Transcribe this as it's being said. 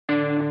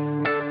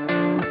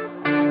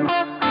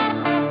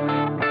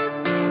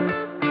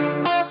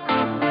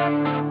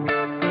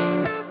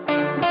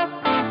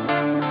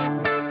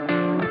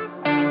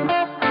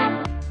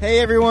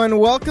everyone,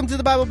 welcome to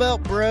the Bible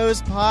Belt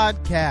Bros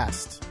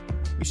podcast.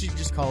 We should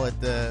just call it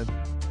the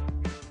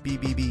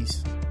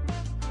BBBs.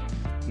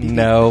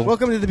 No.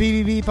 Welcome to the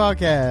BBB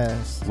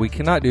podcast. We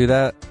cannot do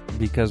that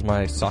because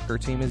my soccer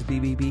team is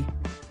BBB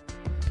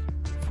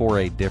for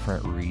a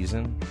different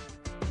reason.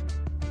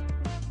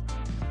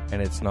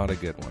 And it's not a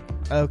good one.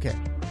 Okay.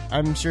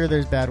 I'm sure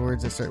there's bad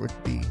words that start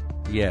with B.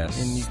 Yes.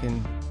 And you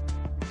can...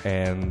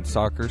 And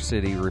Soccer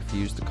City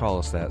refused to call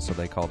us that, so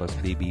they called us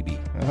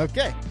BBB.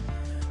 Okay.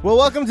 Well,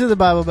 welcome to the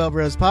Bible Belt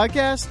Bros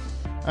podcast.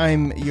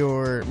 I'm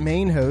your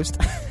main host.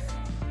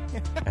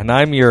 And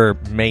I'm your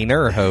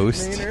mainer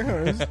host.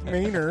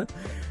 Mainer.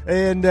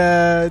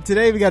 And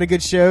today we got a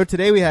good show.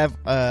 Today we have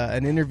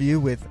an interview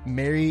with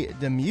Mary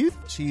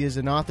DeMuth. She is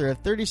an author of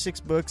 36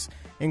 books,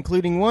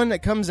 including one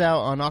that comes out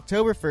on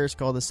October 1st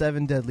called The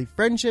 7 Deadly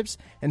Friendships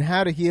and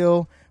How to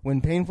Heal When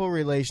Painful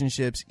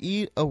Relationships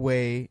Eat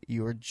Away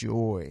Your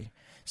Joy.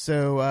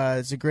 So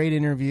it's a great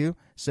interview.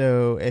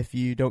 So if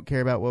you don't care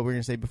about what we're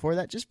going to say before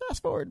that, just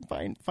fast forward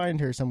and find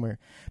her somewhere.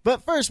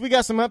 But first, we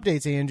got some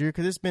updates, Andrew,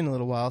 because it's been a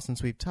little while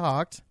since we've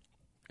talked.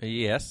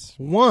 Yes.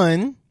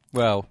 One.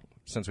 Well,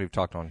 since we've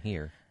talked on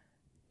here.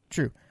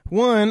 True.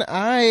 One,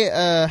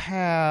 I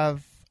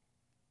have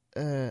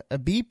a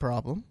bee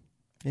problem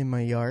in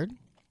my yard.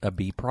 A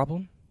bee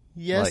problem?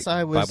 Yes, like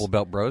I was. Bible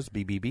Belt Bros,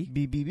 BBB?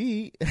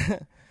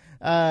 BBB.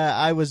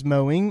 I was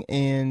mowing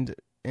and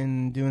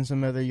doing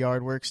some other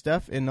yard work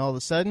stuff, and all of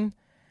a sudden,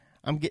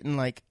 I'm getting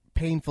like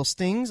painful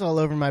stings all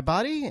over my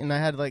body, and I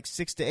had like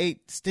 6 to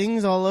 8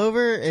 stings all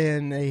over,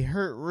 and they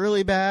hurt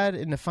really bad.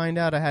 And to find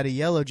out, I had a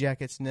yellow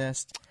jacket's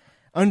nest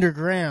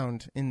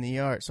underground in the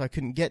yard, so I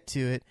couldn't get to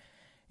it.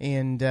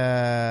 And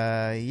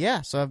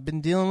yeah, so I've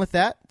been dealing with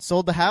that.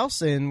 Sold the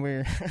house, and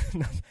we're,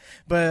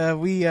 but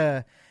we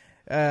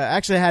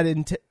actually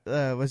had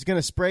was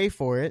gonna spray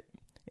for it.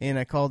 And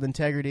I called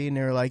Integrity, and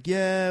they were like,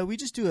 yeah, we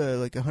just do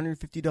a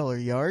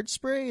 $150 yard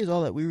spray is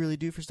all that we really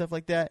do for stuff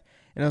like that.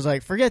 And I was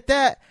like, forget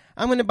that.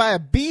 I'm going to buy a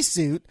bee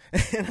suit,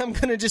 and I'm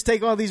going to just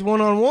take all these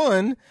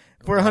one-on-one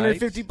for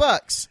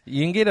 $150.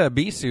 You can get a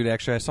bee suit,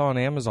 actually. I saw on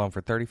Amazon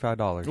for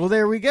 $35. Well,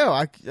 there we go.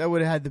 I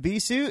would have had the bee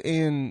suit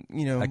and,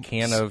 a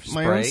can of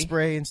my spray. own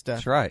spray and stuff.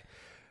 That's right.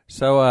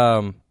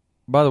 So,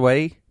 by the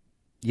way,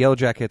 yellow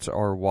jackets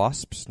are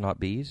wasps, not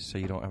bees, so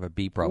you don't have a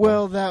bee problem.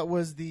 Well, that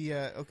was the,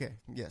 okay,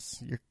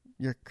 yes,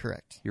 you're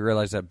correct. You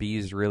realize that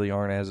bees really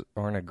aren't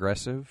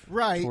aggressive?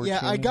 Right, yeah,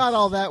 humans? I got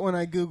all that when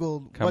I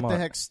Googled Come what the on.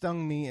 heck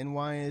stung me and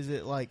why is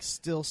it,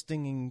 still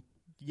stinging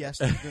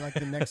yesterday,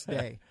 the next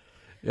day.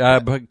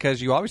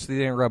 Because you obviously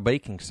didn't rub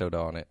baking soda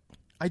on it.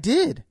 I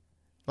did.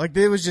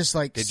 It was just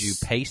Did you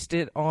paste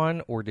it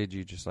on, or did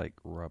you just,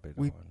 rub it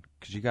on?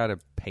 Because you got to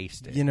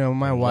paste it.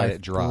 My wife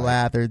it dry.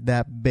 lathered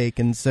that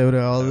baking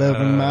soda all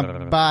over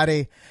my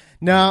body.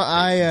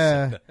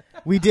 No,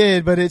 we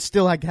did, but it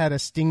still had a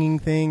stinging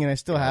thing, and I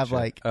still have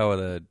Oh,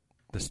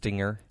 the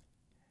stinger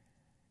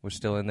was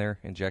still in there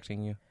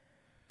injecting you?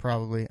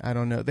 Probably. I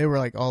don't know. They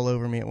were all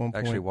over me at one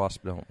point. Actually,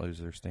 wasps don't lose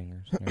their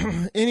stingers.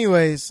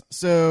 Anyways,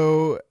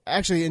 so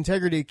actually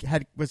Integrity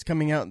was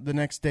coming out the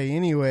next day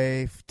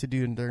anyway to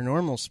do their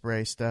normal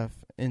spray stuff.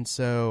 And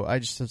so I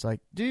just was like,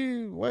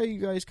 dude, why do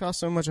you guys cost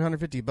so much,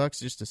 $150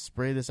 just to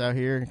spray this out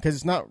here? Because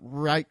it's not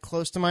right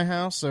close to my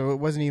house, so it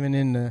wasn't even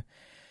in the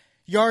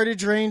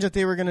yardage range that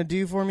they were going to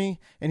do for me.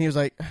 And he was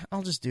like,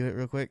 I'll just do it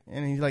real quick.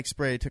 And he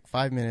sprayed. It took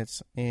 5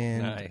 minutes,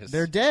 and nice.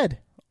 They're dead.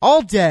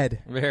 All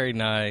dead. Very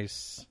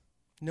nice.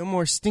 No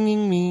more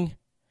stinging me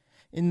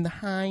in the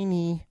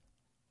hiney.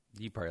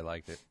 You probably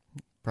liked it.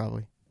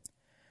 Probably.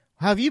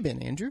 How have you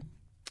been, Andrew?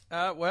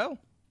 Well,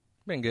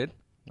 been good.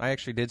 I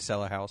actually did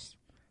sell a house.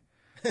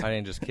 I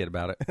didn't just kid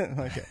about it.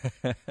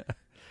 Okay.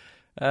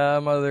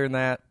 Other than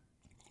that,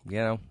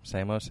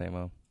 same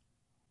old.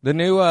 The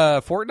new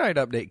Fortnite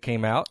update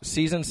came out.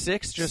 Season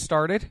 6 just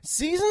started.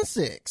 Season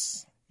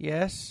 6.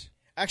 Yes.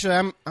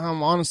 Actually,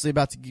 I'm honestly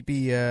about to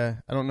be. I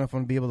don't know if I'm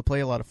gonna be able to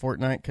play a lot of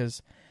Fortnite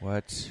because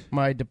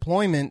my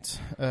deployment.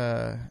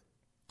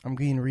 I'm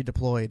being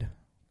redeployed.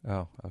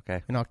 Oh,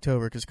 okay. In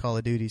October because Call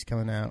of Duty's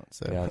coming out.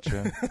 So.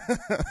 Gotcha.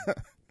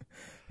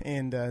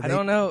 And I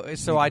don't know.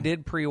 So I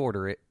did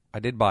pre-order it. I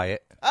did buy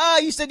it.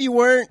 You said you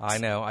weren't. I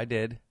know. I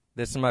did.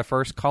 This is my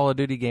first Call of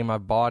Duty game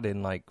I've bought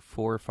in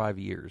 4 or 5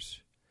 years.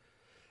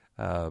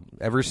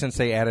 Ever since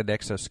they added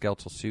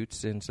exoskeletal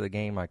suits into the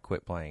game, I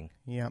quit playing.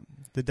 Yeah,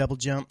 the double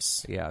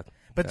jumps. Yeah,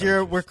 but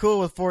we're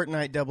cool with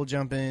Fortnite double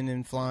jumping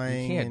and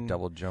flying. You can't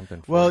double jump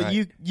in Fortnite. Well,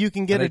 you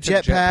can get a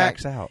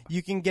jetpack. Out.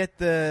 You can get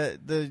the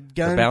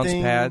gun, the bounce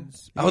thing.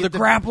 pads. The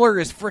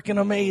grappler is freaking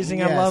amazing.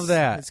 Yes, I love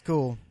that. It's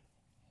cool.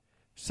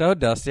 So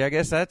Dusty, I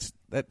guess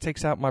that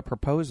takes out my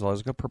proposal. I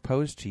was going to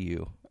propose to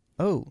you.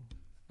 Oh.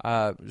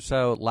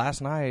 So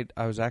last night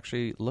I was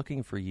actually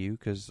looking for you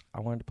because I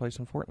wanted to play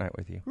some Fortnite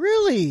with you.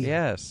 Really?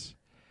 Yes.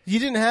 You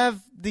didn't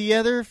have the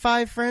other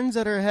 5 friends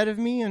that are ahead of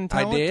me in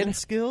talent I did. and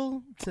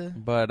skill?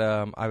 But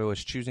I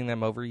was choosing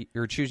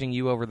choosing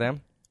you over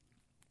them.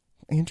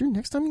 Andrew,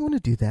 next time you want to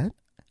do that,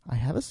 I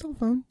have a cell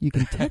phone. You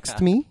can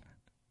text me,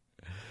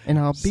 and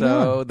I'll be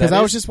on. Because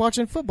I was just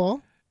watching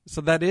football.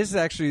 So that is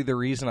actually the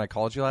reason I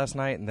called you last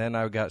night, and then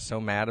I got so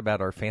mad about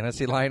our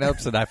fantasy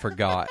lineups that I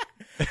forgot.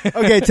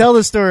 Okay, tell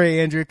the story,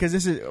 Andrew,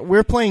 because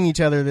we're playing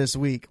each other this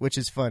week, which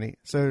is funny.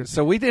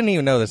 So we didn't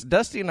even know this.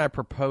 Dusty and I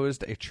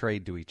proposed a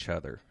trade to each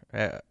other.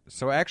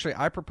 So actually,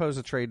 I proposed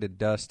a trade to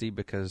Dusty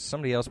because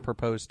somebody else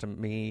proposed to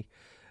me,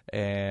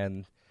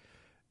 and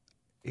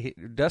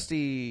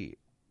Dusty,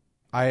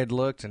 I had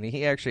looked, and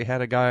he actually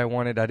had a guy I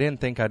wanted. I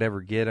didn't think I'd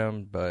ever get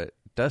him, but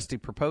Dusty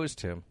proposed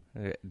to him,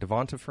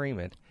 Devonta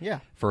Freeman,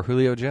 for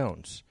Julio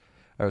Jones.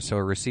 So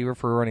a receiver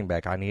for a running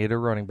back. I needed a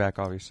running back,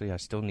 obviously. I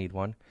still need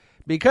one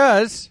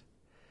because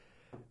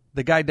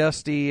the guy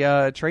Dusty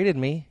traded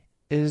me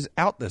is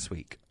out this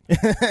week.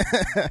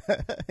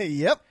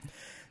 Yep.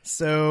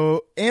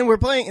 So, and we're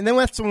playing, and then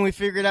that's when we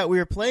figured out we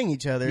were playing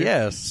each other.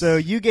 Yes. So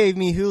you gave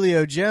me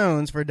Julio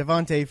Jones for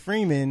Devonta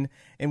Freeman,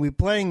 and we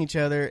playing each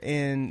other,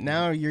 and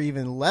now you're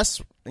even less,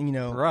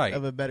 right,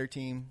 of a better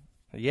team.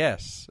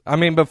 Yes. I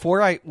mean, before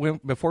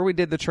we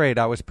did the trade,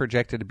 I was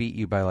projected to beat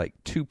you by like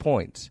 2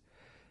 points.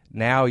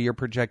 Now you're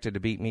projected to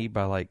beat me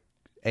by like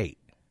 8.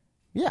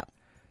 Yeah.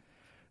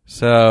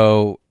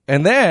 So,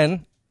 and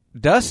then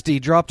Dusty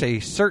dropped a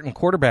certain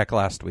quarterback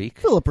last week.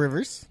 Phillip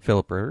Rivers.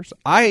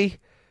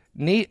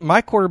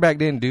 My quarterback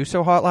didn't do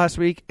so hot last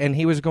week, and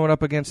he was going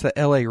up against the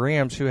LA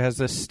Rams, who has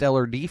this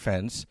stellar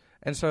defense.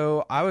 And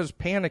so I was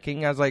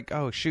panicking. I was like,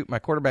 oh, shoot, my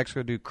quarterback's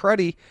going to do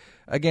cruddy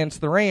against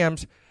the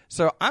Rams.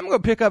 So I'm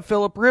going to pick up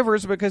Phillip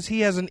Rivers because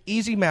he has an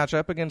easy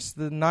matchup against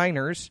the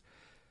Niners.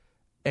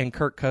 And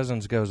Kirk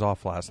Cousins goes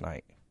off last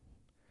night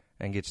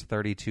and gets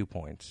 32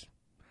 points.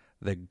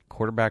 The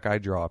quarterback I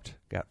dropped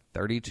got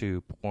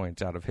 32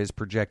 points out of his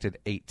projected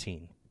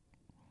 18.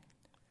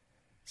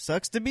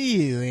 Sucks to be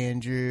you,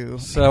 Andrew.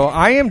 So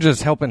I am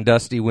just helping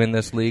Dusty win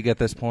this league at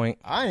this point.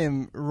 I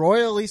am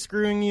royally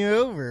screwing you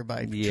over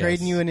by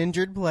trading you an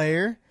injured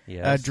player,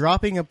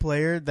 dropping a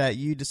player that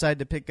you decide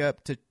to pick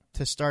up to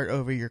start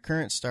over your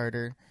current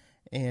starter.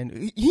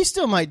 And he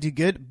still might do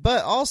good,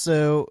 but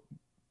also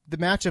the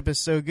matchup is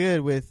so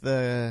good with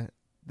the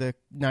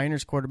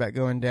Niners quarterback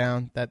going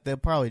down that they'll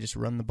probably just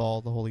run the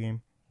ball the whole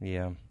game.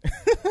 Yeah.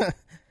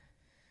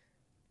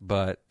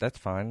 But that's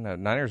fine.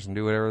 Niners can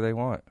do whatever they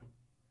want.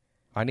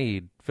 I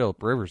need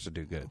Phillip Rivers to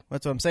do good.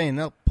 That's what I'm saying.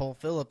 They'll pull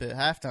Phillip at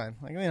halftime.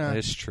 Like,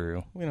 it's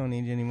true. We don't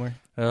need you anymore.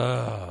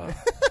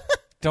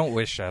 Don't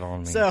wish that on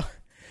me.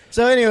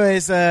 So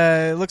anyways,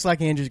 it looks like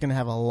Andrew's going to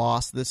have a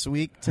loss this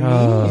week to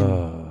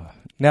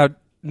me.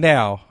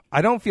 Now,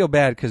 I don't feel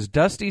bad because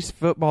Dusty's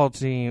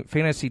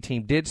fantasy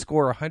team did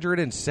score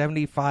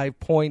 175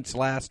 points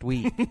last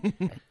week.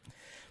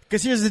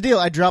 Because here's the deal.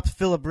 I dropped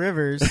Phillip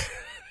Rivers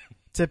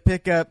to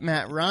pick up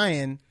Matt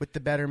Ryan with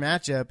the better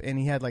matchup, and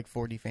he had like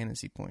 40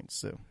 fantasy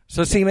points.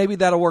 So see, maybe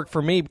that'll work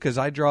for me because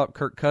I dropped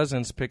Kirk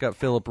Cousins to pick up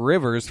Phillip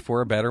Rivers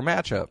for a better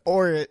matchup.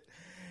 Or it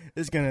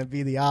is going to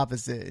be the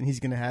opposite, and he's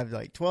going to have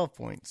like 12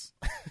 points.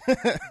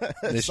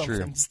 That's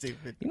true.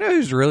 Stupid. You know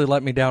who's really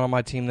let me down on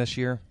my team this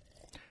year?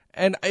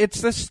 And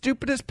it's the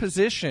stupidest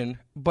position,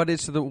 but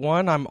it's the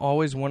one I'm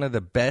always one of the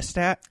best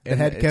at. The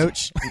head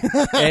coach?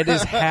 It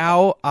is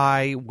how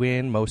I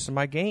win most of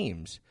my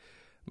games.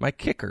 My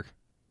kicker.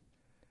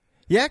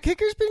 Yeah,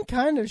 kicker's been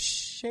kind of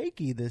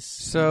shaky this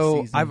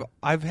season.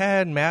 I've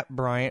had Matt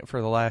Bryant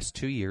for the last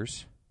 2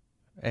 years,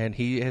 and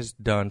he has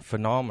done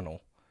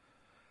phenomenal.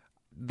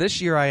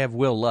 This year I have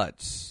Will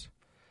Lutz,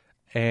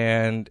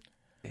 and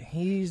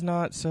he's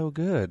not so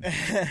good.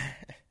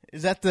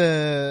 Is that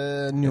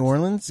the New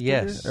Orleans kicker?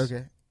 Yes.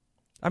 Okay.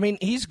 I mean,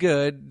 he's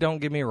good, don't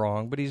get me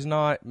wrong, but he's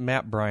not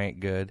Matt Bryant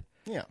good.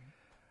 Yeah.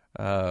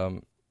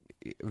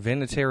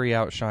 Vinatieri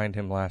outshined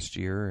him last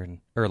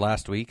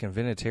week, and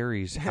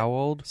Vinatieri's how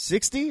old?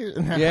 60?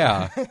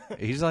 Yeah.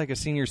 He's like a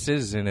senior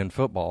citizen in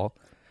football.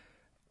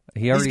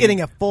 He's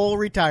getting a full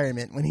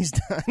retirement when he's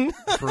done.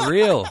 For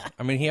real.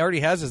 I mean, he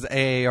already has his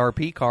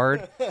AARP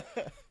card.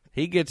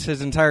 He gets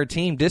his entire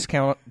team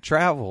discount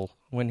travel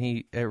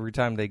every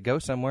time they go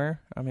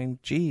somewhere. I mean,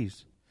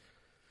 geez.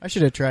 I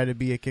should have tried to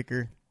be a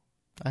kicker.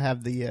 I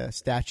have the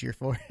stature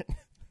for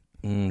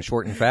it.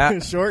 Short and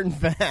fat? Short and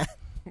fat.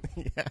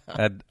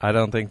 Yeah. I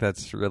don't think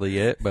that's really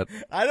it, but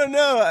I don't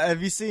know.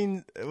 Have you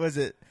seen, was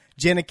it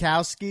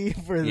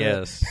Janikowski for the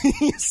Yes.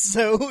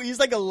 he's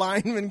like a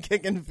lineman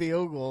kicking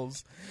field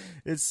goals.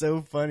 It's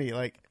so funny.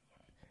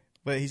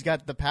 But he's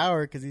got the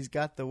power because he's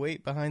got the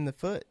weight behind the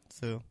foot.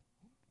 So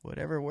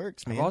whatever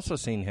works, man. I've also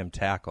seen him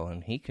tackle,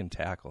 and he can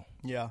tackle.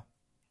 Yeah.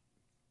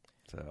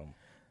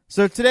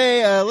 So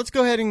today, let's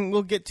go ahead and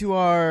we'll get to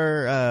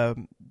our.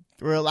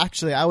 Well,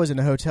 actually, I was in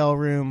a hotel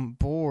room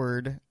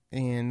bored,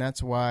 and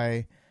that's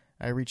why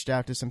I reached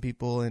out to some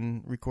people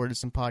and recorded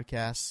some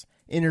podcast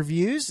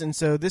interviews. And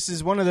so this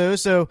is one of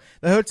those. So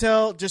the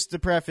hotel, just to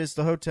preface,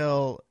 the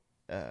hotel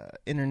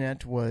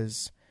internet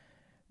was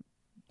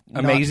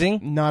amazing,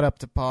 not up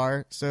to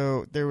par.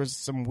 So there was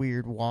some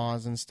weird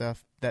wahs and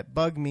stuff that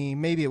bugged me.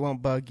 Maybe it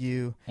won't bug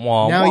you.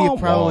 You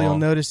probably will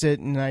notice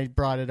it, and I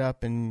brought it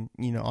up and,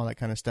 all that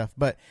kind of stuff.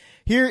 But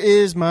here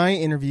is my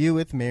interview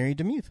with Mary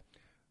DeMuth.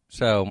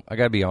 So I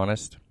got to be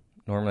honest.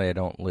 Normally I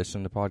don't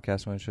listen to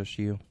podcasts when it's just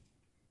you.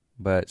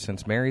 But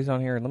since Mary's on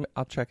here,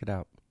 I'll check it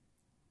out.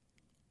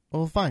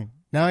 Well, fine.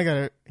 Now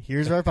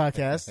here's our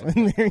podcast.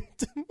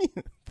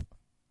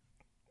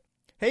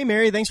 Hey,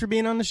 Mary, thanks for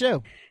being on the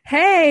show.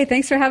 Hey,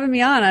 thanks for having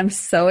me on. I'm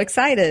so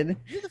excited.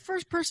 You're the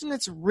first person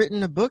that's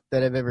written a book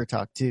that I've ever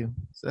talked to.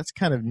 So that's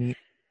kind of neat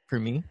for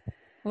me.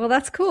 Well,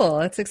 that's cool.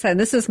 That's exciting.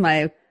 This is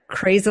my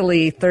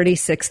crazily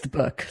 36th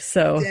book.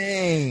 So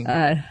dang.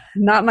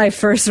 Not my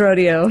first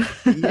rodeo.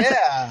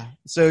 Yeah.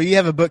 So you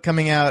have a book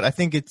coming out, I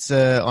think it's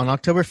on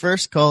October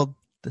 1st, called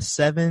The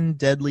 7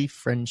 Deadly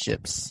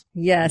Friendships.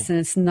 Yes, and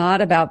it's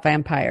not about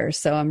vampires,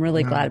 so I'm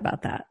really glad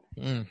about that.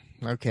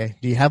 Okay.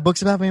 Do you have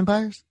books about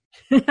vampires?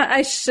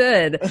 I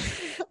should,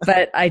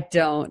 but I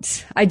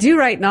don't. I do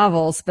write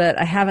novels, but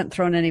I haven't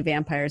thrown any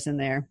vampires in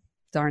there.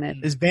 Darn it.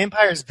 Is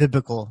vampires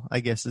biblical, I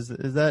guess? Is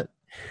that?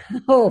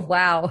 Oh,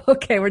 wow.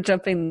 Okay, we're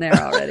jumping there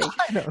already.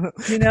 I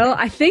don't know.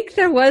 I think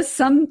there was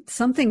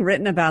something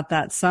written about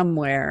that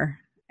somewhere,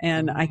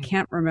 and I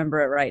can't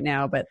remember it right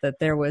now, but that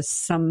there was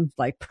some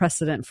like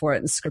precedent for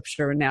it in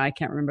scripture. Now I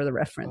can't remember the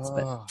reference,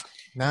 but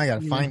now I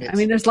got to find it. I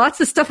mean, there's lots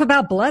of stuff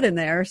about blood in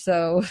there,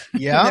 so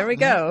yeah, there we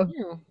go.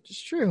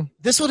 It's true.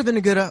 This would have been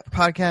a good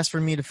podcast for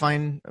me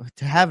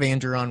to have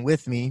Andrew on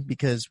with me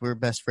because we're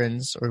best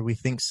friends, or we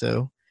think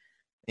so.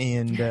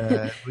 And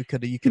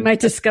you might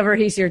discover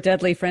he's your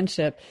deadly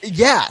friendship.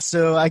 Yeah,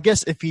 so I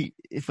guess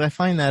if I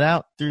find that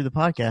out through the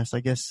podcast, I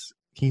guess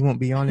he won't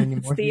be on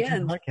anymore. It's the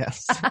end.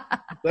 Podcast.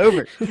 It's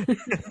over.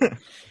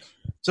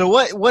 So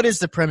what is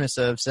the premise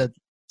of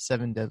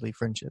 7 Deadly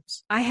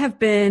Friendships? I have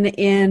been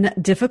in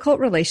difficult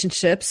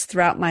relationships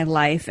throughout my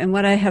life, and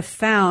what I have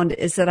found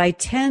is that I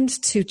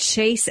tend to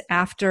chase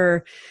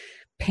after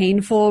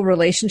painful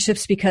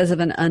relationships because of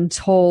an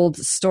untold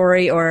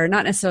story, or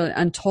not necessarily an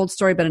untold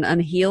story, but an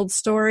unhealed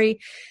story.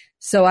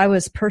 So I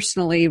was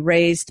personally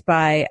raised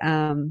by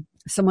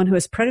someone who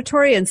is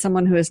predatory and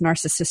someone who is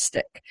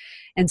narcissistic.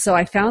 And so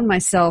I found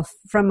myself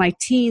from my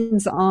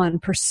teens on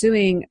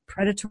pursuing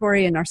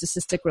predatory and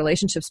narcissistic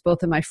relationships,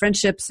 both in my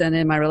friendships and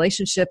in my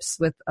relationships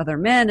with other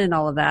men and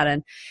all of that.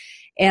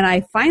 And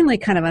I finally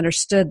kind of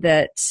understood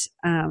that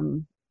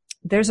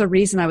there's a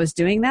reason I was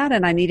doing that,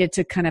 and I needed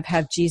to kind of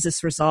have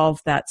Jesus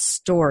resolve that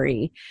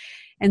story.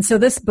 And so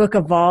this book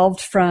evolved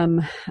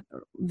from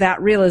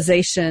that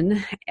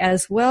realization,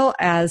 as well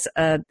as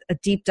a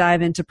deep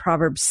dive into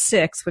Proverbs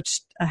 6,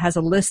 which has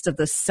a list of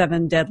the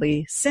 7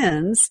 deadly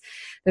sins.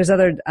 There's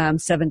other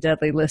 7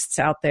 deadly lists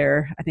out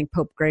there. I think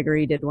Pope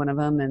Gregory did one of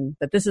them,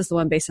 but this is the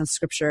one based on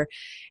Scripture.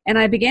 And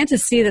I began to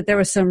see that there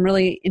was some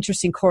really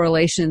interesting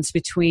correlations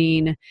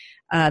between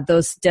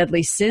those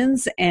deadly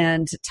sins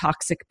and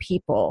toxic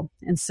people.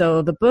 And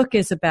so the book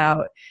is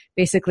about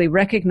basically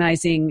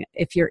recognizing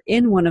if you're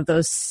in one of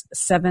those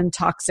 7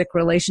 toxic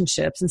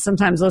relationships, and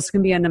sometimes those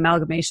can be an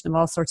amalgamation of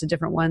all sorts of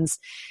different ones,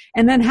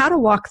 and then how to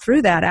walk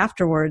through that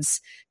afterwards.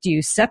 Do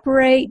you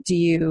separate? Do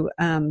you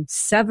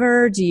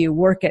sever? Do you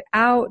work it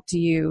out?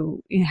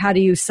 How do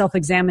you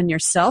self-examine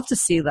yourself to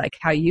see like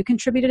how you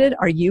contributed?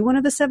 Are you one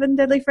of the 7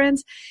 deadly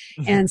friends?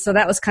 Mm-hmm. And so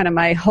that was kind of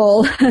my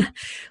whole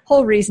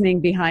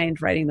reasoning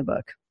behind writing the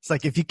book. It's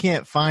like if you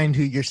can't find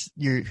who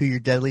your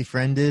deadly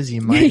friend is,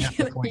 you might have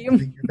to point the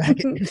finger back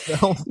at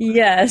yourself.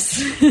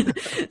 Yes.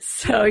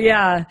 So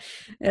yeah,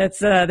 it's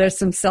there's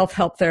some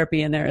self-help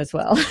therapy in there as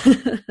well.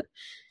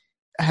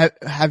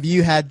 Have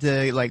you had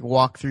to like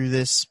walk through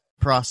this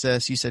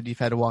process? You said you've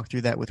had to walk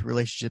through that with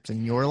relationships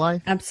in your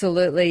life?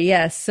 Absolutely,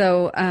 yes.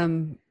 So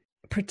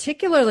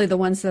particularly the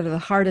ones that are the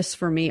hardest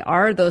for me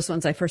are those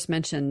ones I first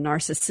mentioned,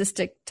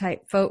 narcissistic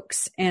type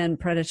folks and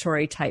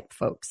predatory type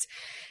folks.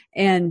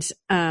 And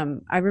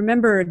I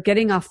remember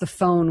getting off the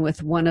phone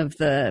with one of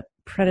the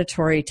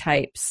predatory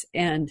types,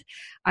 and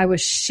I was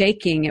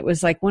shaking. It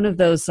was like one of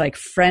those like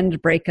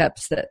friend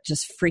breakups that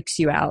just freaks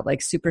you out,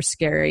 like super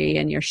scary,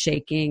 and you're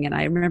shaking. And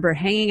I remember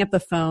hanging up the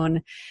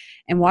phone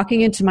and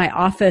walking into my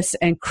office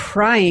and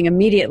crying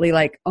immediately,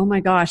 like, oh my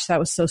gosh, that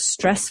was so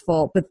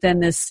stressful. But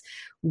then this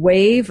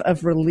wave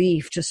of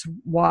relief just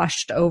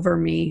washed over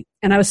me,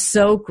 and I was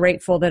so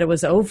grateful that it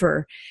was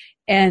over.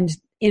 And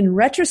in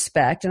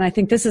retrospect, and I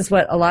think this is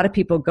what a lot of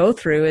people go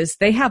through, is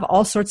they have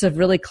all sorts of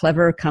really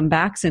clever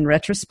comebacks in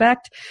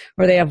retrospect,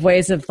 where they have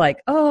ways of like,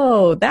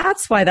 oh,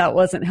 that's why that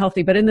wasn't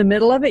healthy. But in the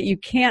middle of it, you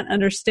can't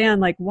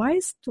understand, like, why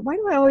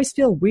do I always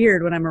feel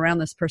weird when I'm around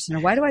this person? Or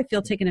why do I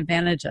feel taken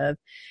advantage of?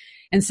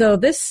 And so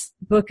this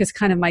book is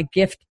kind of my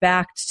gift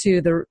back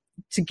to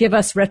give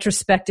us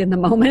retrospect in the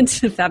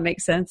moment, if that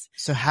makes sense.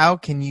 So how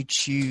can you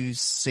choose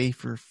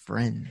safer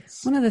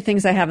friends? One of the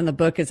things I have in the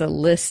book is a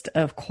list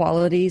of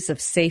qualities of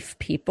safe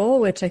people,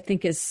 which I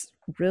think is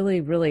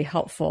really, really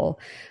helpful.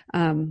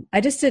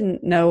 I just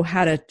didn't know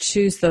how to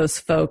choose those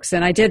folks.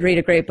 And I did read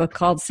a great book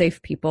called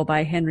Safe People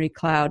by Henry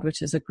Cloud,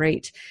 which is a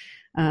great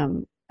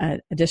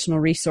additional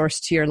resource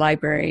to your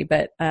library.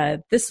 But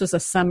this was a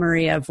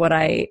summary of what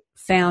I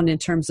found in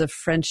terms of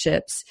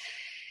friendships.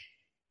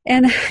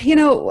 And,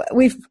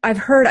 I've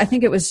heard, I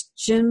think it was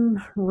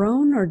Jim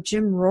Rohn or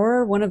Jim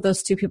Rohrer, one of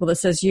those two people that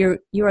says you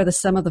are the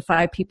sum of the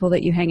 5 people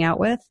that you hang out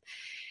with.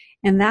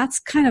 And that's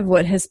kind of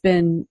what has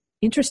been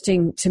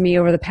interesting to me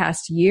over the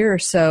past year or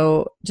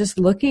so, just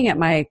looking at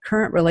my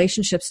current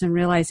relationships and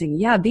realizing,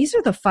 yeah, these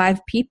are the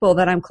 5 people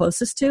that I'm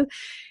closest to.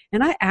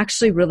 And I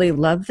actually really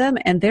love them,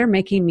 and they're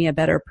making me a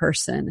better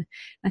person.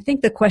 I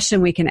think the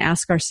question we can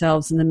ask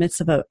ourselves in the midst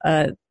of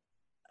a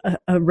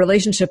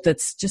relationship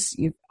that's just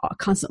you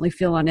constantly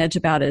feel on edge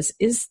about is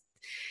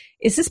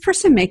this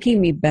person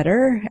making me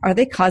better? Are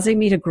they causing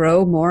me to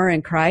grow more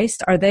in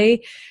Christ? Are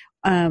they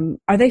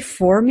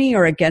for me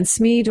or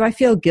against me? Do I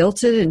feel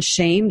guilted and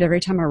shamed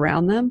every time I'm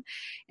around them?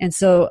 And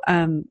so,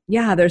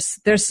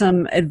 there's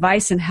some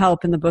advice and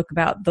help in the book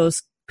about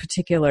those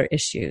particular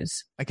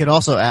issues. I could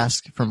also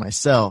ask for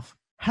myself,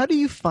 how do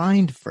you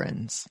find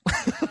friends?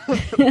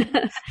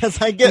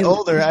 As I get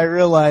older, I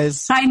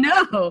realize I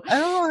know I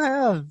don't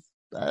have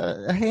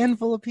a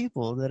handful of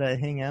people that I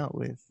hang out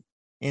with.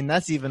 And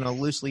that's even a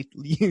loosely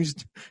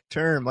used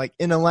term. Like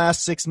in the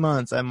last 6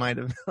 months, I might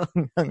have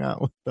hung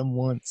out with them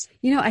once.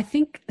 I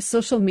think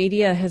social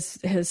media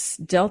has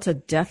dealt a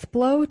death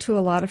blow to a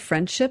lot of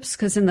friendships,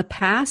 because in the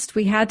past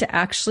we had to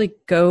actually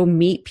go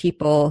meet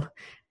people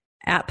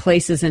at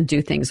places and do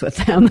things with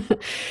them.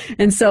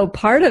 And so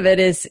part of it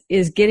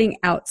is getting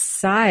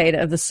outside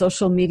of the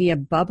social media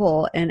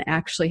bubble and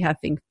actually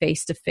having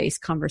face-to-face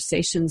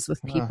conversations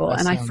with people.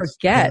 And I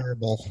forget.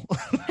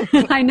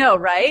 I know,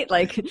 right?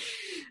 Like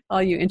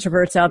all you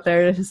introverts out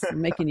there is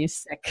making you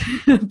sick.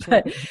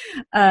 But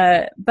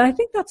I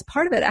think that's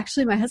part of it.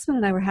 Actually, my husband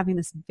and I were having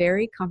this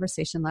very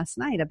conversation last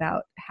night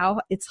about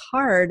how it's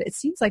hard. It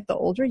seems like the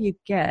older you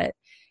get,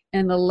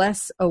 and the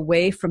less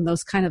away from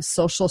those kind of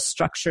social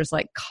structures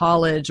like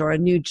college or a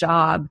new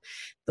job,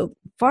 the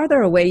farther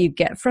away you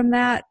get from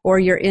that, or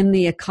you're in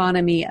the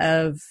economy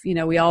of,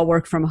 we all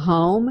work from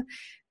home,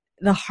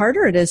 the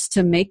harder it is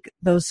to make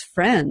those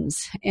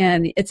friends.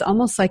 And it's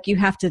almost like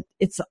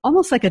it's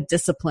almost like a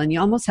discipline. You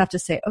almost have to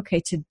say, okay,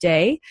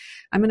 today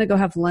I'm going to go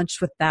have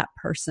lunch with that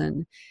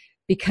person,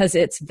 because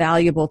it's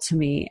valuable to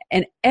me.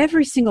 And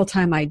every single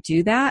time I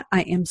do that,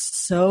 I am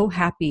so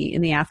happy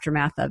in the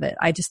aftermath of it.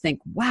 I just think,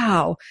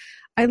 wow,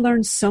 I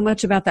learned so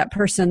much about that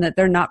person that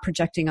they're not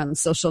projecting on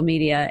social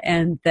media,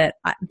 and that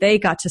they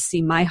got to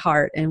see my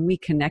heart and we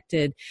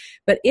connected.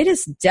 But it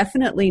is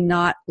definitely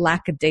not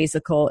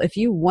lackadaisical. If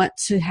you want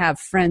to have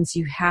friends,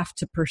 you have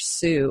to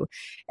pursue.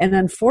 And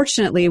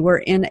unfortunately, we're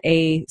in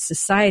a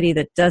society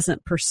that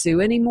doesn't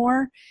pursue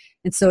anymore.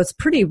 And so it's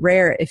pretty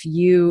rare if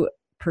you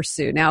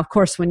pursue. Now, of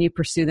course, when you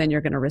pursue, then you're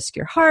going to risk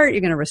your heart,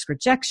 you're going to risk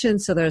rejection.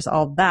 So there's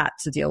all that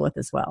to deal with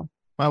as well.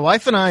 My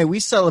wife and I, we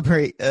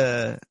celebrate,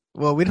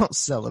 we don't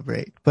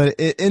celebrate, but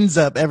it ends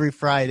up every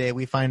Friday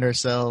we find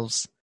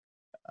ourselves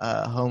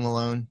home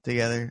alone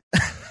together.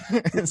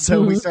 And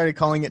so we started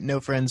calling it No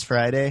Friends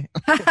Friday.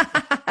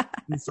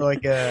 It's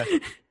like,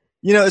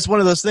 it's one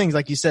of those things,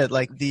 like you said,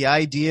 like the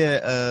idea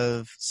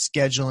of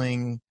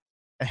scheduling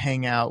a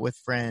hangout with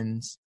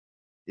friends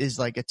is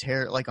like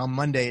like on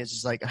Monday, it's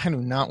just like, I do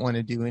not want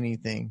to do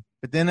anything.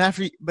 But then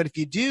but if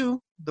you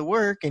do the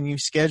work and you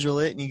schedule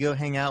it and you go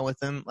hang out with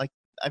them, like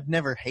I've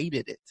never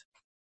hated it.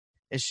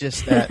 It's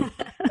just that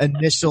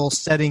initial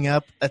setting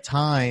up a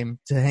time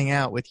to hang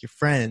out with your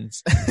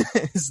friends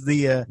is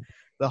the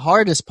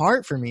hardest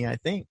part for me, I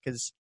think,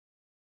 because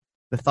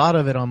the thought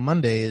of it on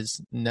Monday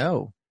is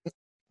no.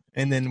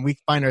 And then we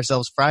find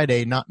ourselves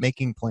Friday not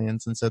making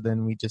plans. And so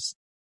then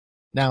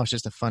now it's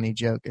just a funny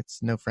joke.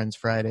 It's No Friends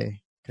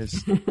Friday,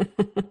 because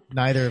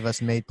neither of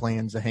us made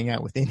plans to hang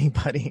out with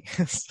anybody.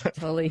 So.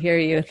 Totally hear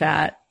you with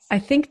that. I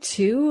think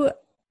too,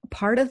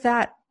 part of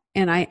that,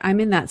 and I'm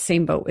in that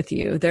same boat with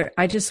you there.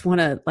 I just want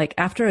to, like,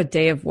 after a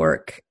day of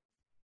work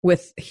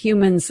with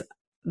humans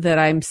that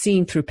I'm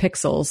seeing through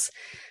pixels,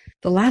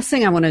 the last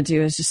thing I want to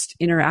do is just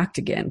interact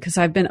again, because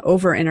I've been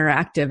over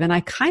interactive. And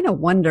I kind of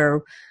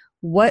wonder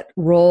what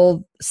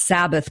role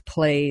Sabbath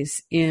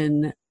plays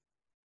in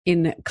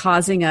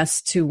causing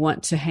us to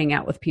want to hang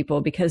out with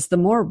people, because the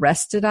more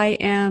rested I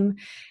am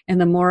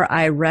and the more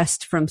I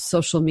rest from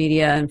social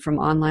media and from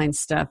online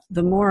stuff,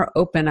 the more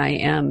open I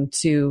am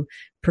to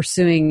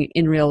pursuing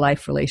in real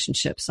life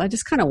relationships. So I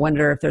just kind of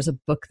wonder if there's a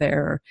book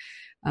there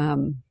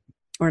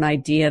or an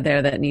idea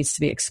there that needs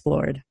to be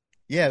explored.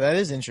 Yeah, that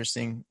is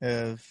interesting.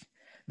 A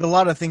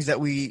lot of things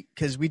that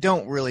because we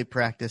don't really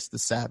practice the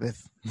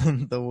Sabbath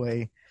the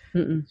way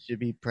it should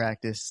be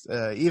practiced.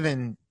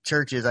 Even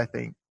churches, I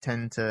think,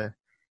 tend to,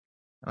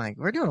 like,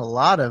 we're doing a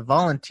lot of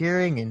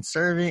volunteering and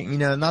serving,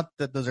 not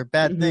that those are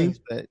bad things,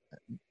 but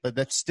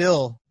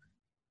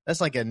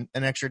that's like an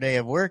extra day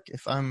of work.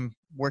 If I'm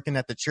working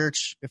at the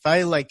church,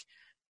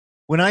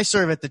 when I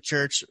serve at the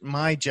church,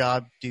 my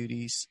job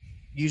duties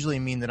usually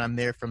mean that I'm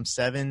there from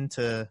 7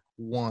 to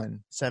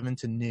 1, 7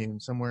 to noon,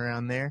 somewhere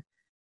around there.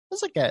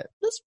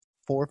 That's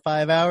 4 or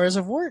 5 hours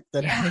of work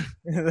that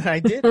I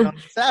did on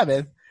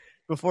Sabbath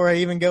before I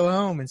even go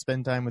home and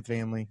spend time with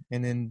family.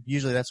 And then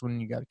usually that's when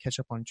you got to catch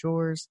up on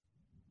chores.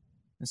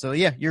 And so,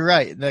 yeah, you're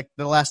right. The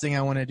last thing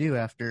I want to do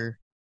after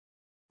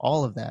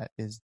all of that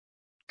is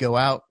go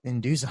out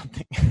and do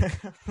something.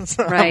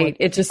 So right.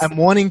 I'm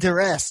wanting to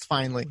rest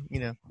finally,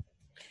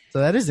 So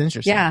that is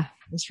interesting. Yeah.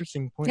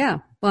 interesting point. Yeah.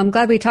 Well, I'm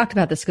glad we talked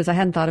about this because I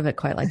hadn't thought of it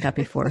quite like that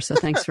before. So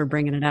thanks for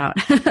bringing it out.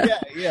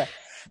 Yeah.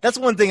 That's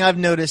one thing I've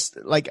noticed.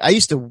 Like, I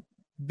used to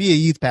be a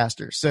youth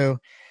pastor, so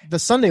the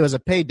Sunday was a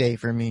paid day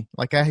for me.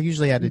 Like, I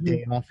usually had a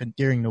day off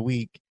during the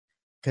week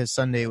because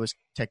Sunday was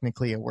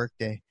technically a work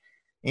day.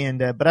 And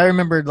but I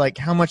remembered like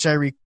how much I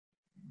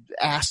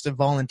asked of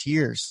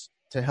volunteers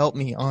to help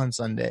me on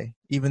Sunday,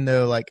 even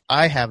though like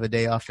I have a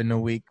day off in a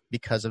week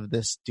because of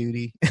this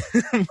duty.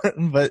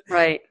 But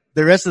right.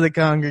 The rest of the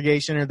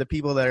congregation or the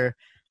people that are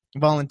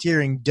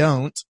volunteering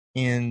don't.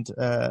 And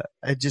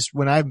I just,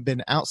 when I've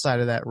been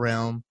outside of that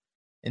realm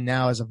and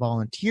now as a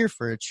volunteer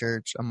for a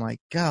church, I'm like,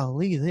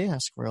 golly, they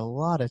ask for a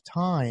lot of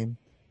time.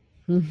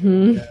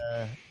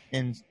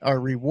 And our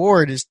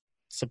reward is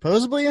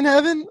supposedly in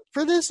heaven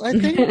for this, I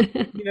think.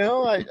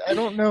 I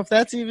don't know if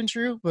that's even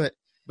true, but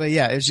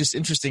yeah, it's just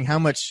interesting how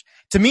much,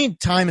 to me,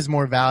 time is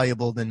more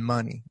valuable than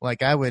money.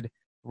 Like, I would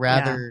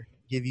rather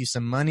give you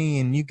some money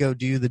and you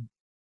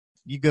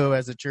go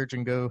as a church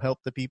and go help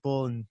the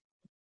people and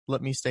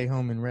let me stay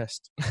home and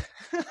rest.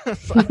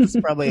 That's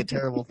probably a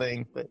terrible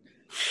thing, but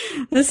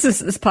this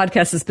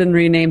podcast has been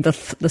renamed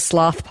the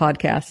Sloth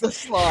Podcast. The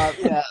Sloth,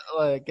 yeah,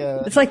 like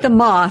it's like the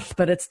moth,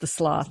 but it's the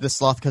sloth. The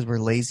sloth because we're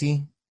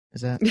lazy.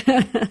 Is that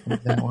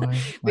why?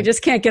 We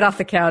just can't get off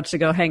the couch to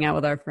go hang out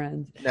with our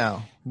friends.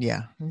 No,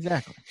 yeah,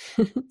 exactly.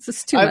 It's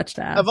just too much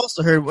to ask. I've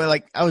also heard,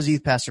 like, I was a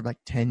youth pastor like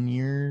 10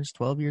 years,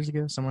 12 years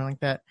ago, somewhere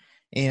like that.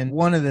 And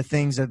one of the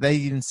things that they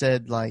even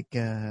said, like,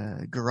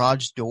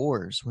 garage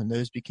doors, when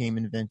those became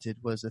invented,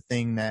 was a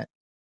thing that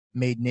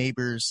made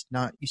neighbors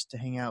not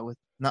hang out with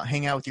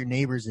your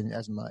neighbors in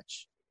as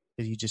much,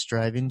 because you just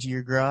drive into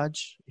your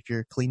garage if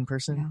you're a clean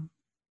person,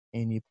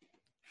 and you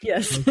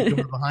close the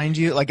door behind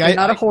you. Like, I'm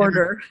not a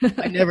hoarder.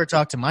 I never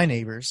talk to my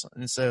neighbors,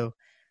 and so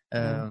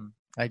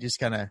I just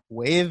kind of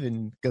wave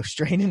and go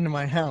straight into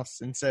my house.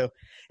 And so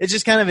it's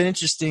just kind of an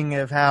interesting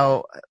of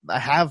how I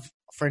have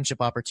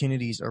friendship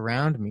opportunities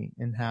around me,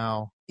 and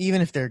how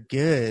even if they're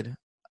good,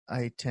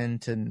 I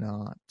tend to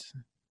not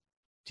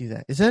do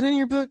that. Is that in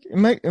your book?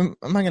 Am I going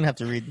to have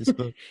to read this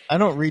book? I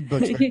don't read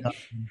books very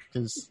often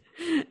because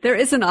there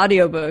is an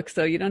audiobook,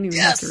 so you don't even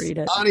have to read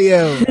it.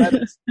 Audio.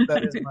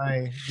 That is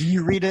my. Do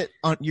you read it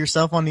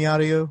yourself on the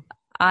audio?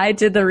 I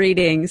did the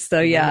reading, so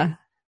yeah.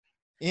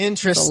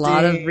 Interesting. It's a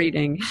lot of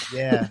reading.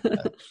 Yeah,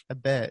 I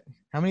bet.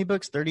 How many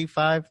books?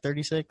 35,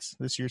 36?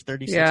 This year's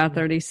 36? Yeah,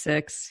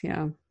 36,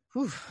 yeah.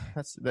 Whew,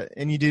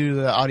 and you do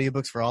the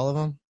audiobooks for all of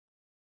them?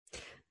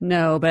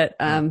 No, but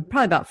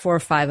probably about 4 or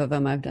 5 of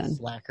them I've done.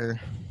 Slacker.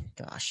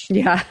 Gosh.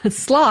 Yeah,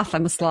 sloth.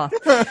 I'm a sloth.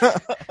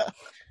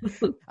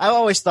 I've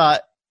always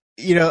thought,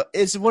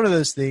 it's one of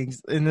those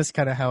things, and this is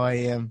kind of how I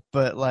am,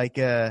 but like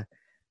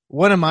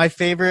one of my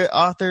favorite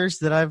authors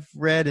that I've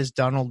read is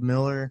Donald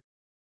Miller.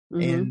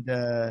 And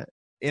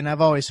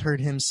I've always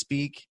heard him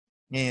speak,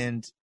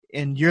 and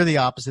you're the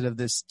opposite of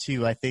this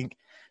too, I think,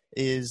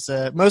 is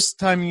most of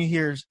the time you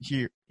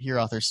hear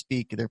authors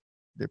speak, they're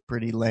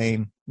pretty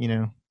lame,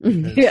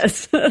 because,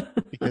 yes,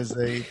 because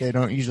they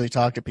don't usually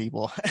talk to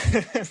people.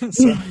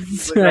 So,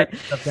 right.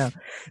 Stuff down.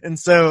 And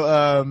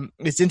so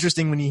it's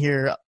interesting when you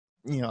hear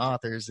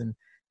authors and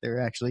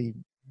they're actually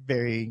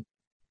very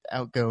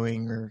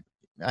outgoing, or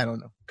I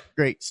don't know,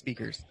 great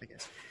speakers, I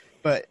guess.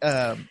 But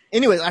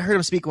anyways, I heard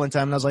him speak one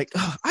time and I was like,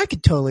 oh, I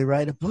could totally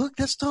write a book.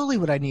 That's totally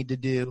what I need to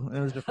do. And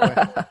it was before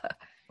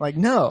like,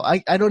 no,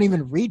 I don't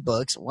even read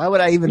books. Why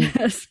would I even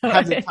have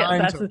the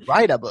time to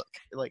write a book?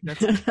 Like,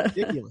 that's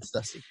ridiculous,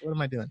 Dusty. What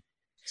am I doing?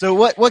 So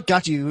what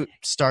got you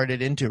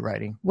started into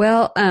writing?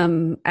 Well,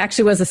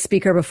 actually was a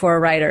speaker before a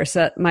writer, so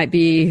that might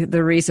be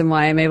the reason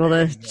why I'm able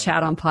to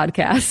chat on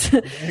podcasts.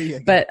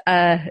 But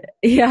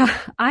yeah,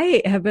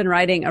 I have been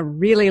writing a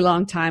really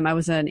long time. I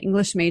was an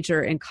English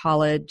major in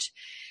college,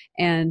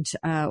 and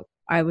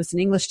I was an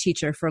English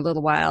teacher for a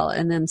little while,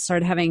 and then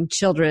started having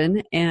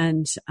children.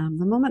 And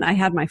the moment I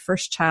had my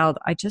first child,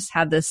 I just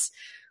had this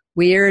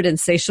weird,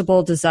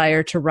 insatiable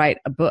desire to write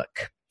a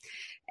book.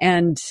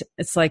 And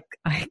it's like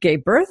I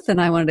gave birth and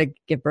I wanted to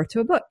give birth to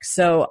a book.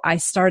 So I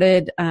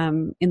started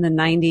in the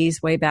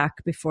 90s, way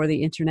back before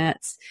the internet,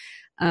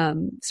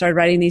 started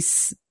writing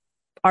these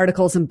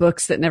articles and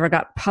books that never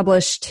got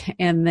published,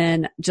 and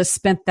then just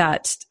spent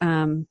that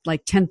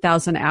like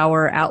 10,000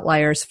 hour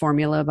outliers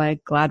formula by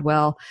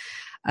Gladwell.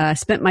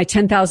 Spent my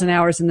 10,000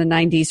 hours in the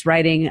 90s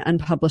writing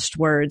unpublished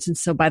words. And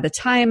so by the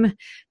time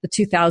the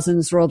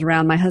 2000s rolled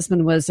around, my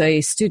husband was a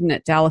student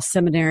at Dallas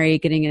Seminary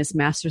getting his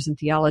master's in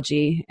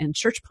theology and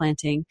church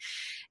planting.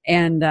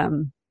 And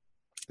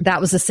that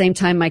was the same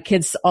time my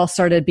kids all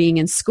started being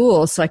in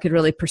school, so I could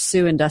really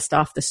pursue and dust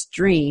off this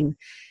dream.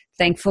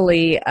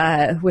 Thankfully,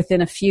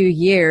 within a few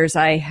years,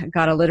 I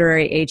got a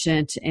literary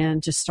agent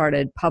and just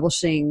started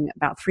publishing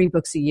about 3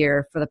 books a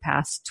year for the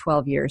past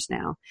 12 years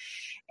now.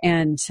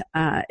 And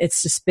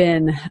it's just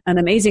been an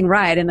amazing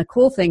ride. And the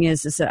cool thing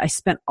is that I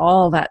spent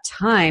all that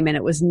time and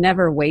it was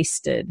never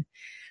wasted.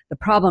 The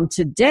problem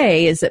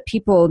today is that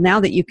people, now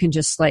that you can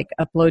just like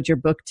upload your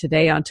book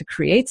today onto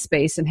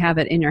CreateSpace and have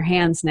it in your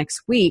hands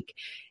next week,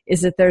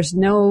 is that there's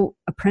no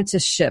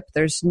apprenticeship.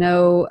 There's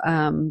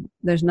none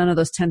of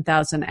those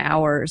 10,000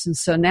 hours. And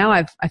so now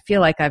I feel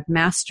like I've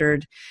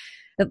mastered,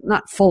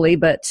 not fully,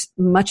 but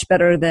much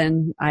better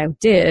than I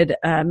did,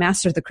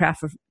 mastered the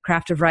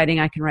craft of writing.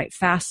 I can write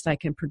fast. I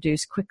can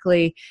produce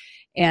quickly.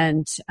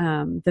 And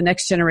the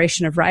next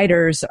generation of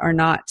writers are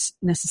not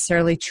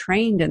necessarily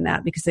trained in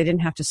that because they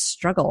didn't have to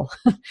struggle.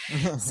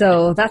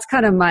 So that's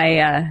kind of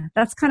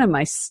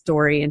my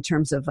story in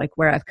terms of like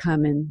where I've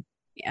come in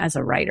as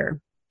a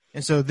writer.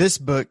 And so this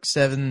book,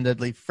 Seven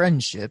Deadly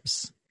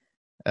Friendships,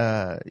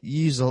 I'm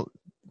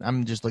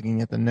just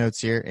looking at the notes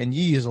here, and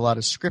you use a lot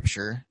of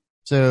scripture.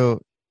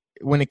 So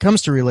when it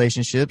comes to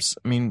relationships,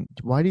 I mean,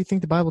 why do you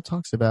think the Bible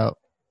talks about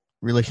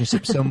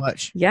relationships so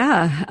much?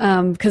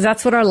 Yeah, because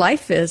that's what our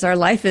life is. Our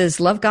life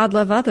is love God,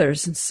 love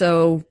others. And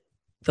so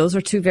those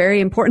are two very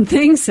important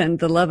things. And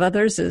the love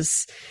others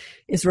is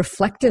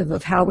reflective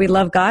of how we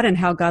love God and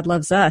how God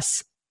loves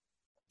us.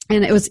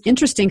 And it was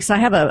interesting because I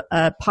have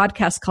a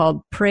podcast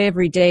called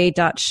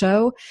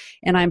PrayEveryday.show,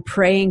 and I'm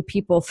praying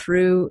people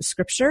through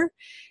scripture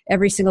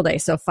every single day.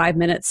 So 5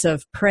 minutes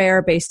of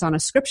prayer based on a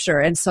scripture.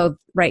 And so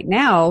right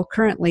now,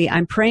 currently,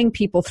 I'm praying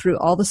people through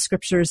all the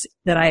scriptures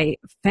that I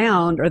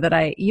found or that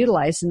I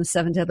utilized in the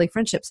 7 Deadly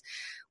Friendships.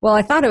 Well,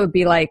 I thought it would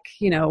be like,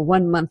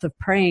 1 month of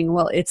praying.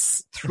 Well,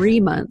 it's 3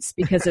 months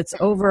because it's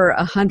over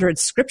 100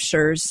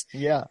 scriptures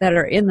that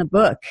are in the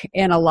book.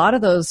 And a lot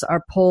of those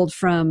are pulled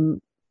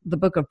from the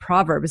book of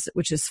Proverbs,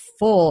 which is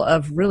full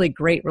of really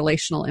great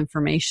relational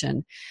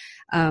information.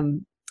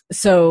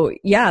 So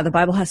yeah, the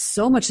Bible has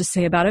so much to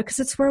say about it because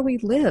it's where we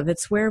live.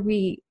 It's where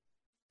we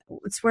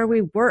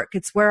work.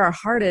 It's where our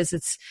heart is.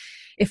 It's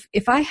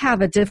if I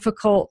have a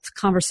difficult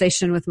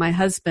conversation with my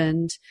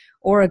husband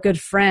or a good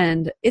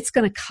friend, it's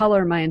going to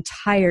color my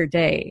entire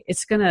day.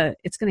 It's going to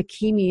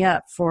key me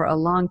up for a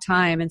long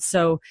time. And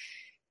so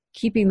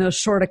keeping those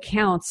short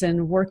accounts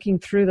and working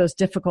through those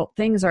difficult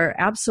things are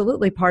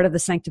absolutely part of the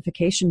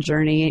sanctification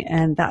journey.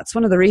 And that's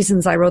one of the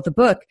reasons I wrote the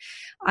book.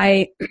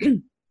 I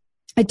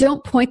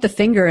don't point the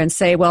finger and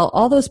say, well,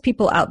 all those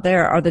people out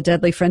there are the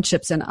deadly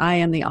friendships and I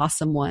am the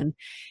awesome one.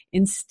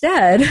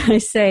 Instead, I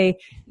say,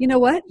 you know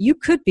what? You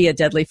could be a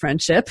deadly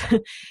friendship.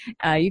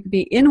 You could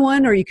be in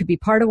one, or you could be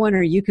part of one,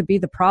 or you could be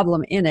the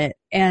problem in it.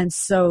 And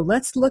so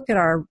let's look at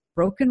our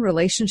broken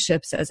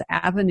relationships as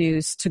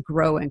avenues to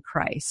grow in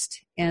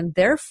Christ. And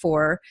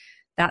therefore,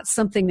 that's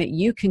something that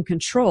you can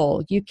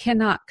control. You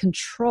cannot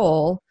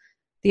control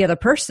the other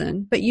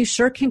person, but you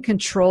sure can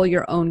control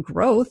your own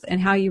growth and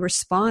how you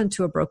respond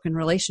to a broken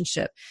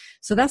relationship.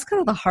 So that's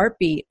kind of the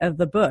heartbeat of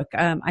the book.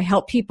 I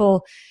help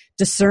people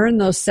discern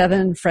those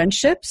 7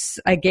 friendships.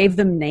 I gave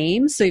them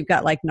names. So you've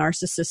got like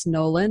Narcissist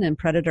Nolan and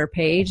Predator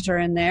Paige are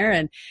in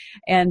there.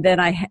 And then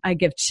I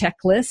give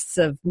checklists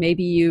of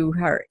maybe you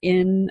are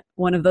in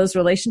one of those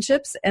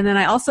relationships. And then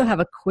I also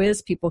have a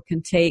quiz people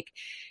can take.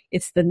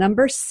 It's the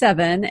number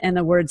 7 and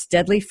the words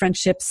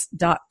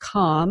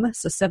deadlyfriendships.com.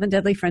 So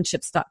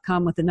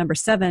 7deadlyfriendships.com with the number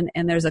 7.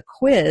 And there's a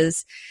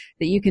quiz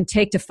that you can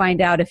take to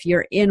find out if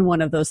you're in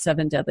one of those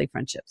 7 deadly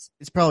friendships.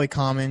 It's probably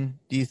common,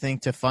 do you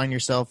think, to find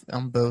yourself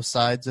on both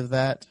sides of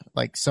that?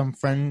 Like some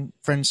friend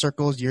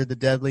circles, you're the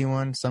deadly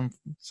one. Some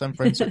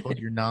friend circles,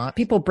 you're not.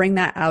 People bring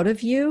that out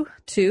of you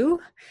too.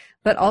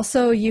 But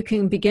also you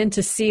can begin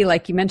to see,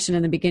 like you mentioned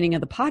in the beginning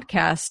of the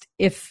podcast,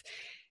 if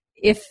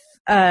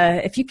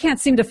you can't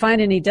seem to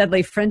find any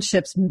deadly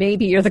friendships,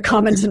 maybe you're the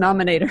common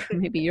denominator.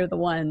 Maybe you're the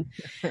one.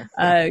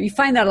 You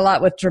find that a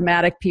lot with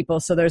dramatic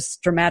people. So there's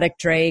dramatic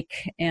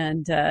Drake,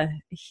 and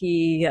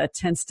he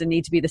tends to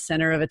need to be the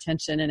center of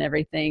attention and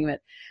everything.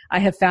 But I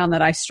have found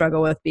that I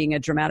struggle with being a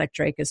dramatic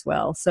Drake as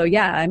well. So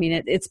yeah, I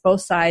mean, it's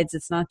both sides.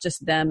 It's not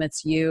just them,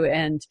 it's you.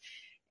 And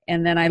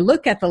then I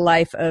look at the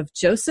life of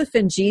Joseph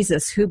and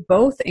Jesus, who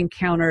both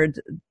encountered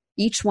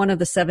each one of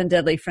the 7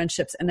 deadly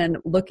friendships, and then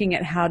looking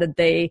at how did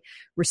they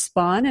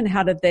respond and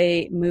how did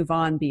they move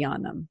on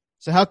beyond them.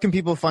 So how can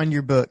people find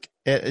your book?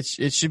 It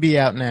should be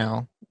out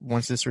now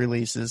once this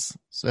releases.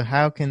 So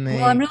how can they?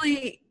 Well, I'm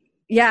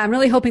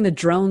really hoping the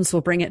drones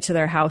will bring it to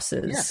their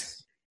houses.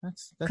 Yes.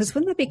 Because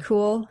wouldn't that be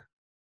cool?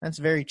 That's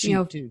very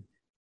cheap too.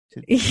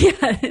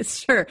 Yeah,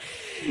 sure.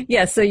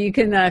 Yeah, so you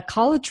can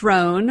call a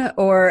drone,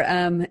 or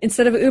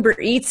instead of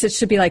Uber Eats, it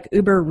should be like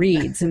Uber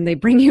Reads, and they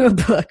bring you a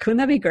book. Wouldn't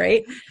that be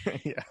great?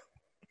 Yeah.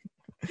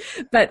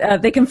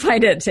 But they can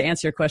find it, to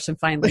answer your question.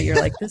 Finally,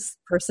 you're like, this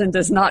person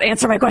does not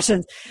answer my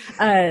questions.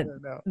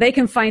 No. They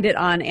can find it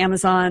on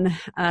Amazon,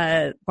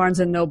 Barnes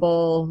and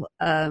Noble,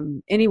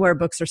 anywhere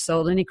books are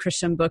sold, any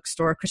Christian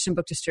bookstore, Christian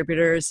book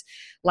distributors,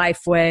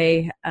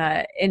 Lifeway,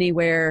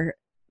 anywhere,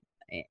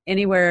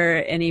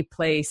 any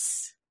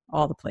place.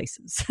 All the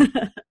places.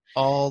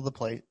 All the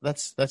place.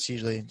 That's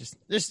usually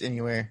just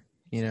anywhere,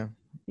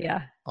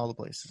 Yeah. All the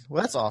places.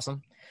 Well, that's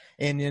awesome.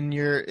 And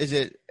is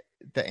it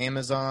the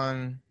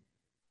Amazon?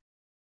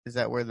 Is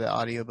that where the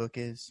audiobook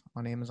is,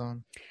 on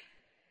Amazon?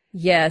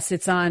 Yes,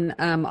 it's on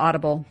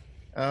Audible.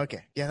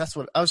 Okay. Yeah, that's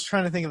what I was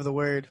trying to think of the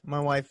word. My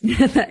wife.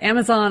 The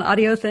Amazon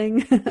audio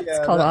thing.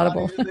 It's called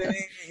Audible.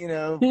 Thing, you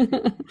know,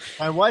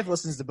 my wife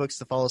listens to books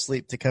to fall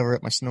asleep to cover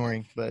up my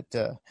snoring, but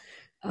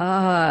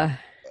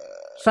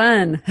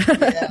fun.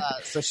 yeah,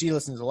 so she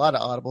listens to a lot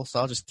of Audible, so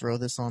I'll just throw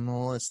this on the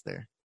list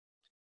there.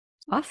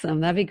 Awesome.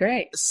 That'd be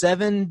great.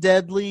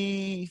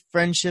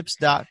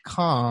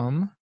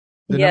 7deadlyfriendships.com.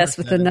 Yes,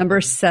 with the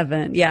number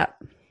 7. Yeah.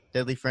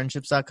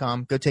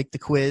 Deadlyfriendships.com. Go take the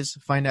quiz,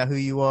 find out who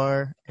you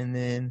are, and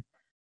then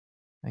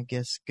I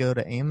guess go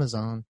to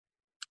Amazon.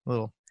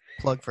 Little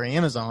plug for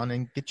Amazon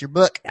and get your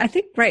book. I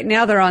think right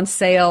now they're on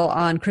sale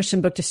on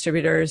Christian book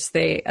distributors.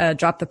 They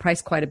dropped the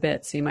price quite a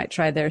bit, so you might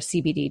try their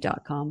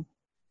CBD.com.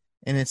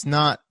 And it's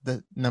not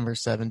the number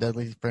 7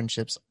 Deadly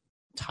Friendships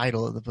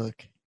title of the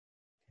book.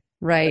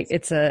 Right.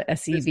 It's a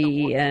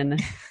SEVEN.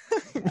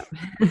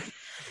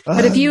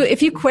 But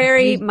if you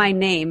query my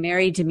name,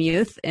 Mary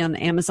DeMuth, on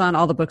Amazon,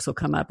 all the books will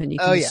come up and you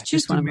can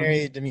choose one of them.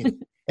 Mary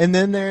DeMuth. And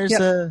then there's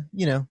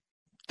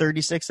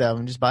 36 of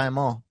them. Just buy them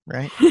all,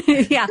 right?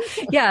 Yeah.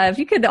 If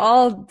you could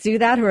all do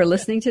that who are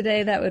listening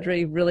today, that would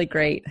be really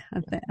great.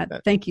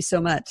 Thank you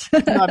so much.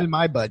 Not in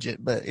my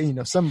budget, but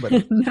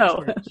somebody.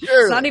 No,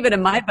 it's not even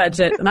in my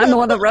budget, and I'm the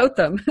one that wrote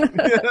them.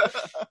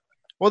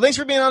 Well, thanks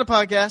for being on the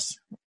podcast.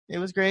 It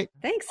was great.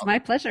 Thanks. My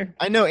pleasure.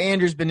 I know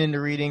Andrew's been into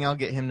reading. I'll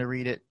get him to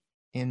read it,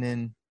 and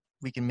then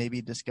we can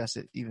maybe discuss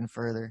it even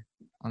further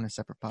on a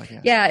separate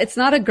podcast. Yeah, it's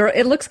not a girl.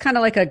 It looks kind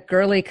of like a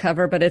girly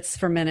cover, but it's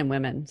for men and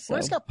women. So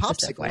it's got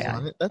popsicles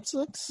on it. That's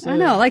I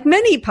know, like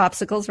many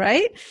popsicles,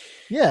 right?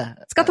 Yeah.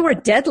 It's got the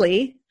word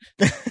deadly.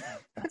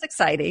 That's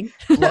exciting.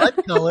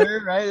 Blood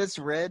color, right? It's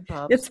red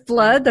popsicles. It's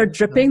blood. They're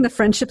dripping. The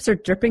friendships are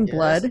dripping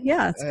blood.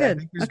 Yeah, it's good. I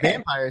think there's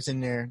vampires in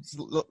there.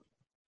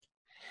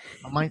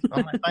 I might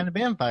find a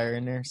vampire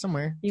in there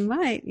somewhere. You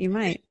might.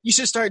 You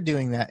should start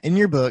doing that in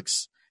your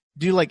books.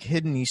 Do like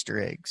hidden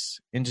Easter eggs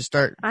and just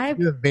do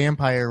a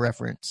vampire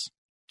reference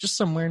just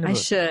somewhere in the book. I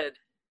should.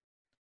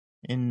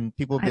 And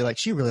people will be like,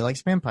 she really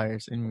likes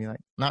vampires. And be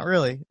like, not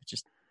really. I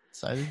just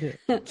decided to do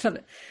it. So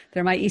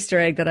they're my Easter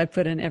egg that I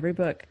put in every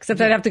book. Except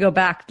I'd have to go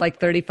back like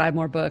 35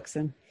 more books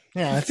and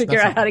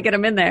figure out how to get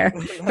them in there.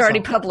 They're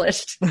already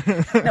published.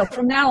 No,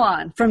 from now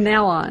on. From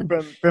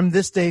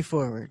this day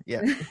forward.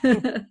 Yeah.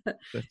 From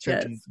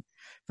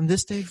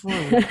this day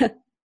forward.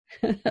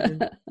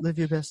 Live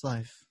your best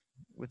life.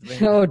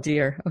 Oh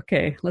dear.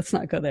 Okay, let's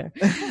not go there.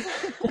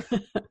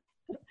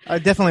 I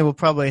definitely will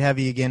probably have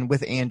you again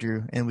with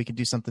Andrew, and we can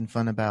do something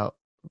fun about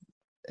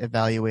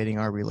evaluating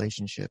our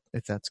relationship,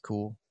 if that's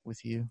cool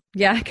with you.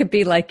 Yeah, I could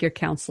be like your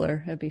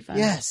counselor. That'd be fun.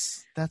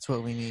 Yes, that's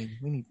what we need.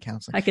 We need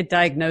counseling. I could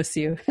diagnose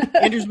you.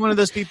 Andrew's one of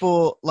those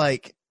people,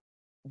 like,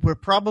 we're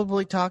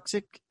probably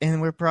toxic,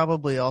 and we're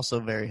probably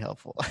also very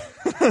helpful.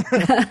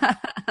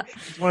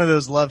 It's one of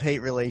those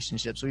love-hate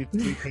relationships.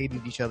 We've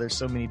hated each other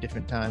so many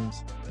different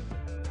times.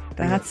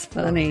 That's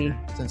funny.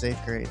 Since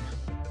 8th grade.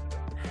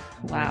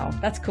 Wow,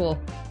 that's cool.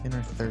 In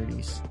our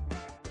 30s.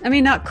 I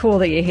mean, not cool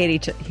that you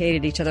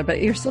hated each other,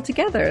 but you're still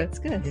together. It's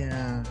good.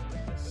 Yeah,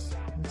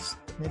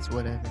 it's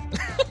whatever.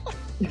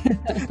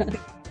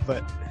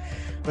 but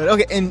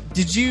okay. And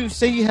did you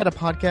say you had a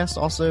podcast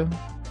also?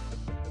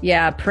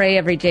 Yeah,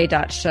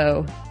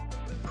 prayeveryday.show.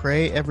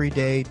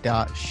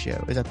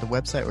 Prayeveryday.show. Is that the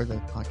website or the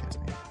podcast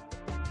name?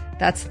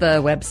 That's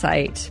the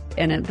website,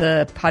 and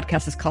the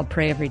podcast is called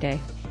Pray Every Day.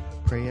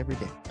 Pray Every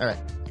Day. All right.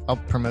 I'll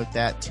promote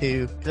that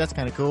too. That's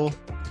kind of cool.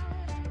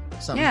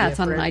 It's on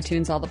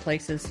iTunes, all the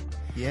places.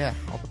 Yeah,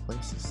 all the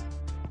places.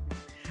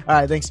 All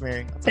right. Thanks,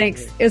 Mary.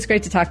 Thanks. It was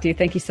great to talk to you.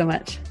 Thank you so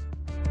much.